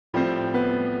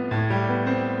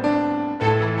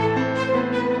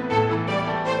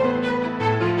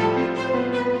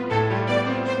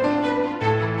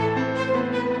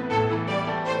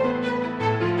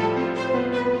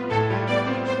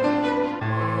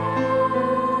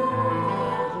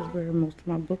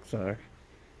my books are.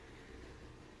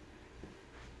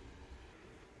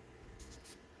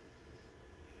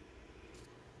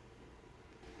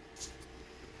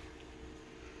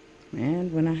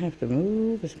 And when I have to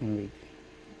move, it's going to be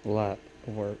a lot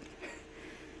of work.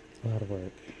 A lot of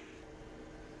work.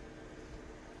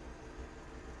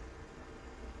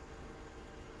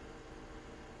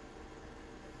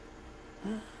 A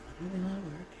lot of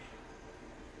work.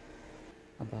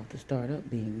 About to start up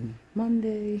being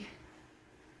Monday.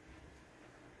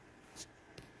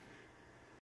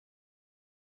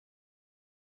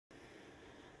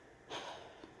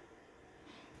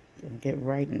 Gonna get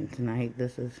writing tonight.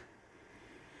 This is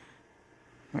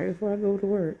right before I go to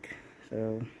work.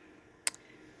 So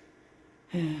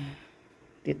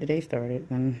get the day started.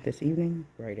 And this evening,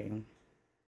 writing.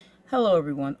 Hello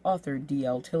everyone, author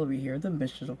DL Tillery here, the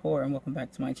Mistress of Horror, and welcome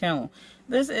back to my channel.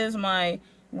 This is my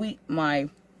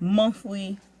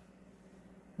monthly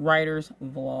writer's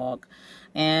vlog,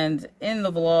 and in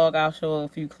the vlog I'll show a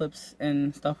few clips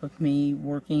and stuff of me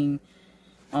working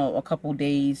a couple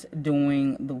days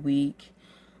during the week,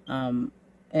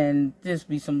 and just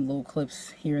be some little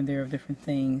clips here and there of different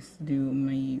things to do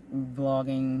me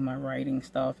vlogging, my writing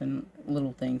stuff, and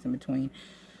little things in between.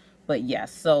 But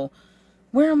yes, so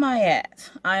where am I at?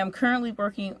 I am currently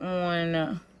working on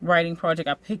a writing project.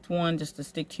 I picked one just to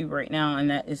stick to right now, and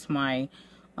that is my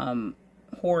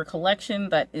horror collection.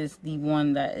 That is the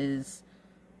one that is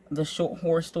the short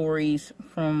horror stories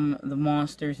from the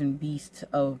monsters and beasts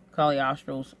of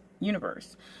Caliostro's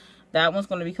universe. That one's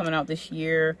going to be coming out this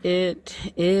year. It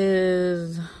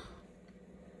is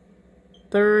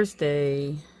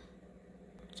Thursday,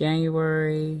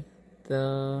 January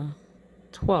the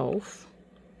 12th.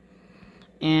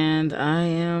 And I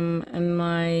am in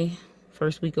my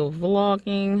first week of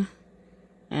vlogging.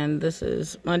 And this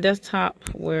is my desktop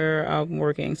where I'm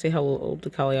working. Say hello to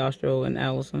Caliostro and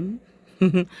Allison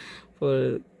for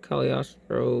the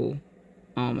Caliostro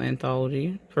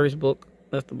anthology. First book.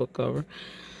 That's the book cover.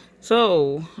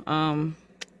 So,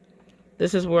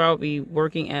 this is where I'll be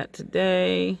working at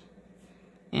today.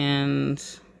 And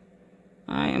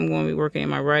I am going to be working in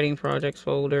my writing projects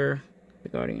folder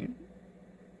regarding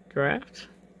draft.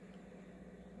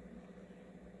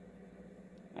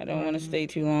 I don't want to stay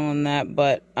too long on that,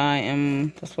 but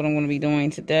that's what I'm going to be doing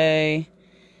today.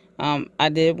 I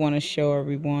did want to show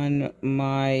everyone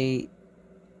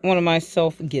one of my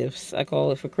self gifts. I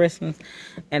call it for Christmas.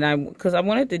 And because I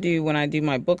wanted to do, when I do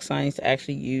my book signings, to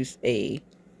actually use a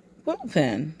quill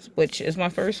pen, which is my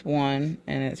first one,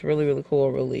 and it's really, really cool. I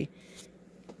really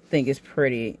think it's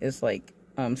pretty. It's like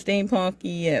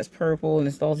steampunky, and it's purple, and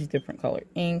it's all these different colored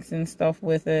inks and stuff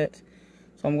with it.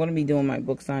 So I'm going to be doing my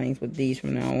book signings with these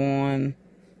from now on.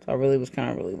 So I really was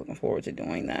kind of really looking forward to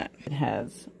doing that. It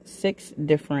has 6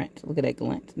 different, look at that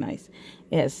glint, nice.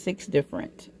 It has 6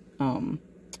 different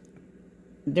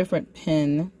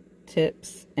pen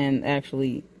tips, and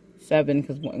actually 7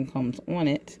 because one comes on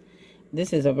it.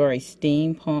 This is a very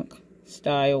steampunk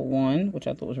style one, which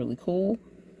I thought was really cool.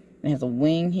 It has a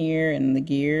wing here and the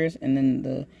gears, and then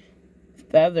the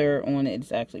feather on it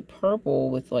is actually purple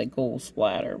with like gold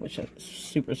splatter, which is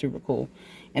super, super cool.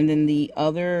 And then the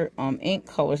other ink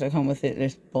colors that come with it,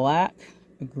 there's black,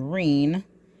 green,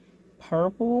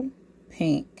 purple,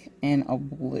 pink, and a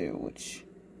blue, which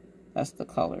that's the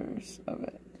colors of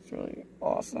it. It's really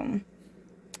awesome.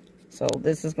 So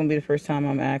this is going to be the first time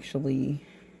I'm actually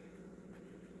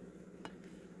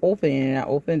opening it. I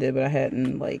opened it, but I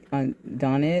hadn't like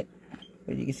undone it.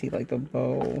 But you can see like the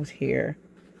bows here.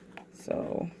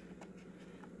 So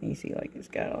you see like it's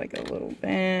got like a little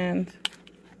band.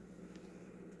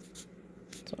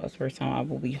 So that's the first time I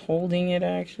will be holding it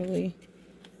actually.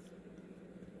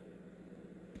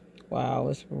 Wow,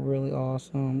 it's really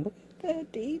awesome. Look at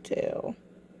that detail.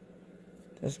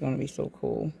 That's going to be so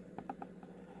cool.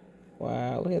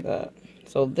 Wow, look at that.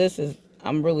 So this is,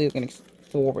 I'm really looking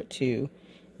forward to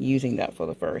using that for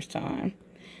the first time.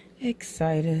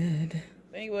 Excited.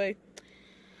 Anyway,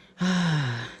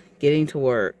 getting to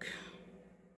work.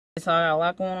 So I got a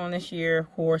lot going on this year,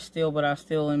 of course, still, but I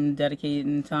still am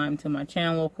dedicating time to my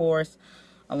channel, of course,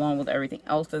 along with everything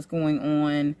else that's going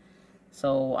on.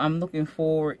 So I'm looking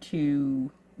forward to,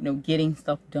 getting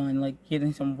stuff done, like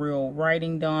getting some real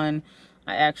writing done.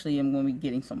 I actually am going to be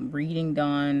getting some reading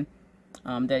done,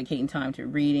 dedicating time to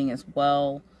reading as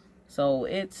well. So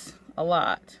it's a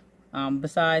lot.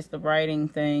 Besides the writing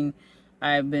thing,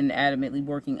 I've been adamantly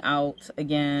working out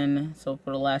again. So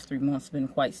for the last 3 months, I've been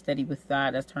quite steady with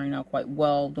that. That's turning out quite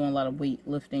well, doing a lot of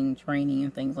weightlifting, training,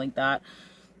 and things like that.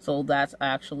 So that's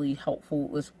actually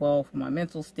helpful as well for my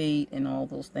mental state and all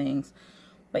those things.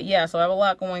 But yeah, so I have a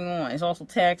lot going on. It's also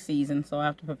tax season, so I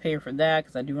have to prepare for that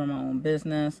because I do run my own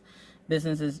business.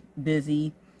 Business is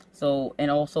busy. So, and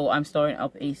also I'm starting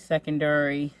up a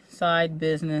secondary side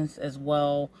business as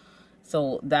well.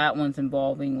 So that one's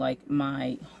involving like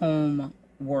my home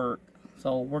work.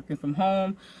 So working from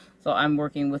home. So I'm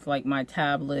working with like my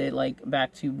tablet, like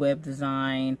back to web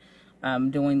design,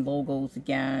 doing logos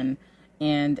again,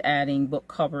 and adding book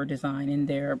cover design in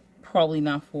there. Probably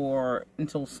not for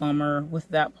until summer with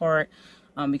that part,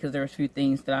 because there are a few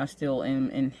things that I still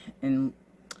am in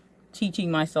teaching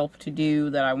myself to do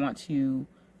that I want to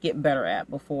get better at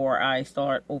before I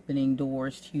start opening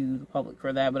doors to the public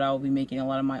for that. But I will be making a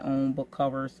lot of my own book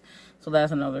covers, so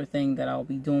that's another thing that I'll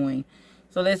be doing.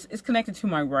 So this is connected to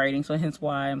my writing, so hence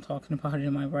why I'm talking about it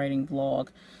in my writing vlog.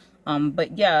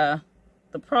 But yeah,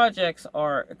 the projects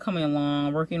are coming along.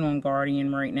 I'm working on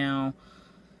Guardian right now.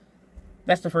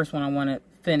 That's the first one I want to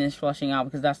finish fleshing out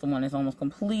because that's the one that's almost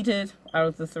completed out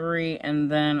of the 3.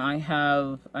 And then I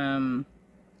have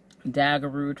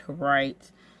Daggeroo to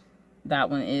write. That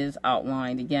one is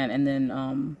outlined again. And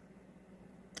then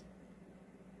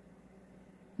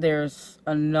there's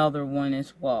another one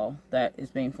as well that is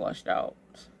being fleshed out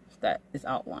that is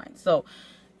outlined. So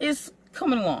it's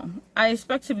coming along. I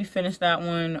expect to be finished that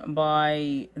one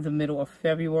by the middle of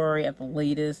February at the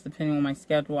latest, depending on my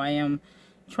schedule. I am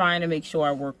trying to make sure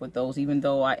I work with those, even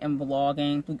though I am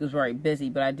vlogging. It was very busy,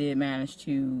 but I did manage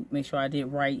to make sure I did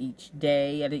write each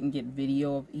day. I didn't get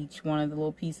video of each one of the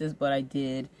little pieces, but I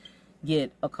did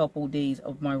get a couple days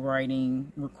of my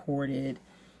writing recorded,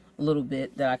 a little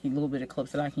bit of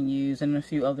clips that I can use, and a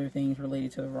few other things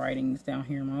related to the writings down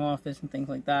here in my office and things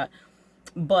like that.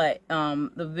 But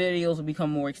the videos will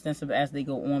become more extensive as they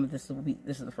go on, but this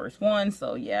is the first one,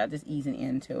 so yeah, just easing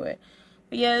into it.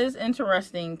 But yeah, it's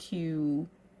interesting to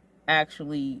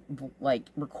actually like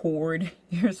record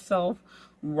yourself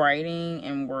writing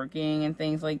and working and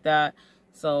things like that.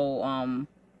 So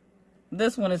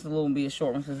this one is a little bit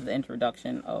short one since it's the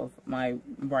introduction of my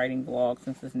writing vlog,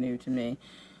 since it's new to me.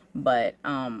 But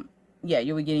yeah,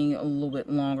 you'll be getting a little bit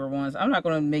longer ones. I'm not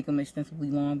going to make them extensively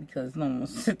long because no one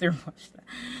wants to sit there and watch that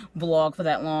vlog for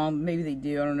that long. Maybe they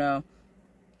do, I don't know.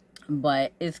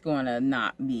 But it's going to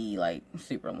not be like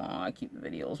super long. I keep the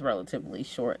videos relatively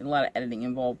short. A lot of editing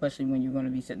involved, especially when you're going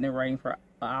to be sitting there writing for an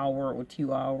hour or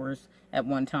 2 hours at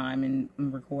one time and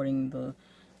recording the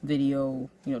video,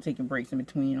 you know, taking breaks in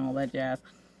between, all that jazz.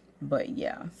 But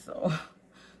yeah, so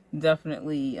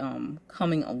definitely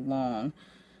coming along.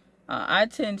 I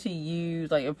tend to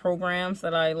use like programs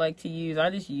that I like to use. I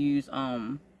just use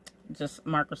just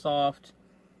Microsoft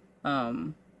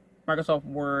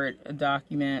Word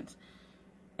document,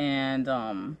 and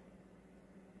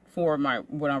for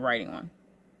what I'm writing on.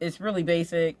 It's really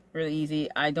basic, really easy.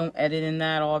 I don't edit in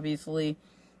that, obviously.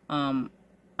 I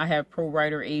have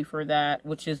ProWriter 8 for that,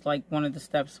 which is like one of the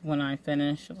steps when I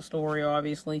finish the story,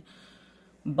 obviously.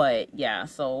 But yeah,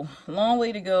 so long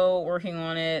way to go working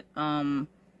on it.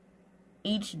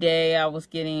 Each day I was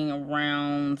getting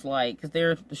around, like, because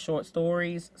they're the short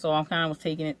stories, so I kind of was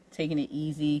taking it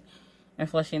easy and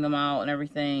fleshing them out and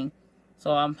everything.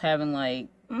 So I'm having like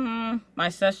my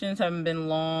sessions haven't been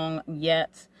long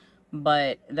yet,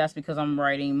 but that's because I'm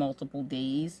writing multiple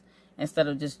days instead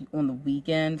of just on the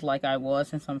weekend like I was,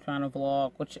 since I'm trying to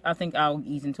vlog, which I think I'll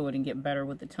ease into it and get better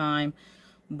with the time.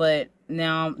 But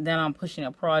now that I'm pushing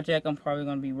a project, I'm probably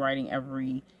going to be writing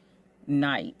every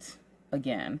night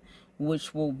again,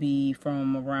 which will be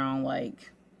from around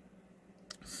like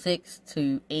 6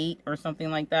 to 8 or something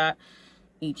like that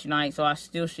each night. So I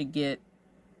still should get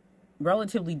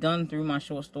relatively done through my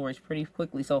short stories pretty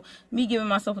quickly. So me giving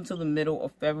myself until the middle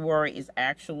of February is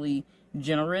actually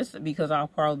generous, because I'll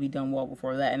probably be done well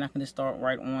before that, and I can just start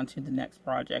right on to the next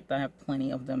project. I have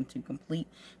plenty of them to complete,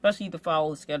 especially to follow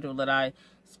the schedule that I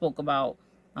spoke about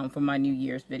for my New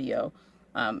Year's video.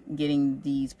 Getting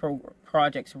these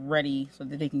projects ready so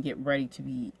that they can get ready to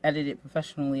be edited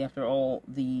professionally after all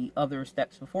the other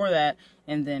steps before that,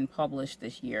 and then published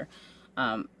this year.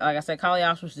 Like I said,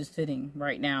 Caliostro is just sitting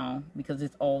right now because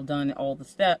it's all done, all the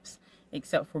steps,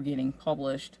 except for getting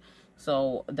published.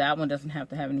 So that one doesn't have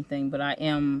to have anything, but I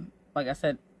am, like I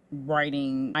said,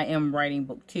 I am writing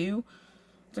book 2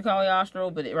 to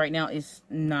Caliostro, but right now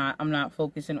I'm not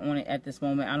focusing on it at this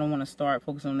moment. I don't want to start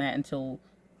focusing on that until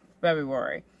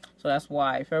February. So that's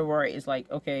why February is like,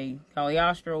 okay,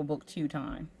 Caliostro book 2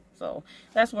 time. So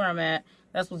that's where I'm at.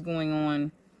 That's what's going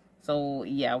on. So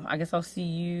yeah, I guess I'll see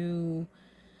you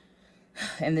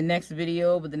in the next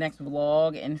video, but the next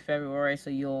vlog in February.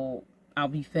 So I'll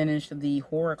be finished the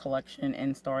horror collection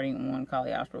and starting on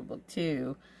Caliostro book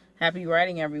 2. Happy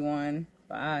writing, everyone.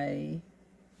 Bye.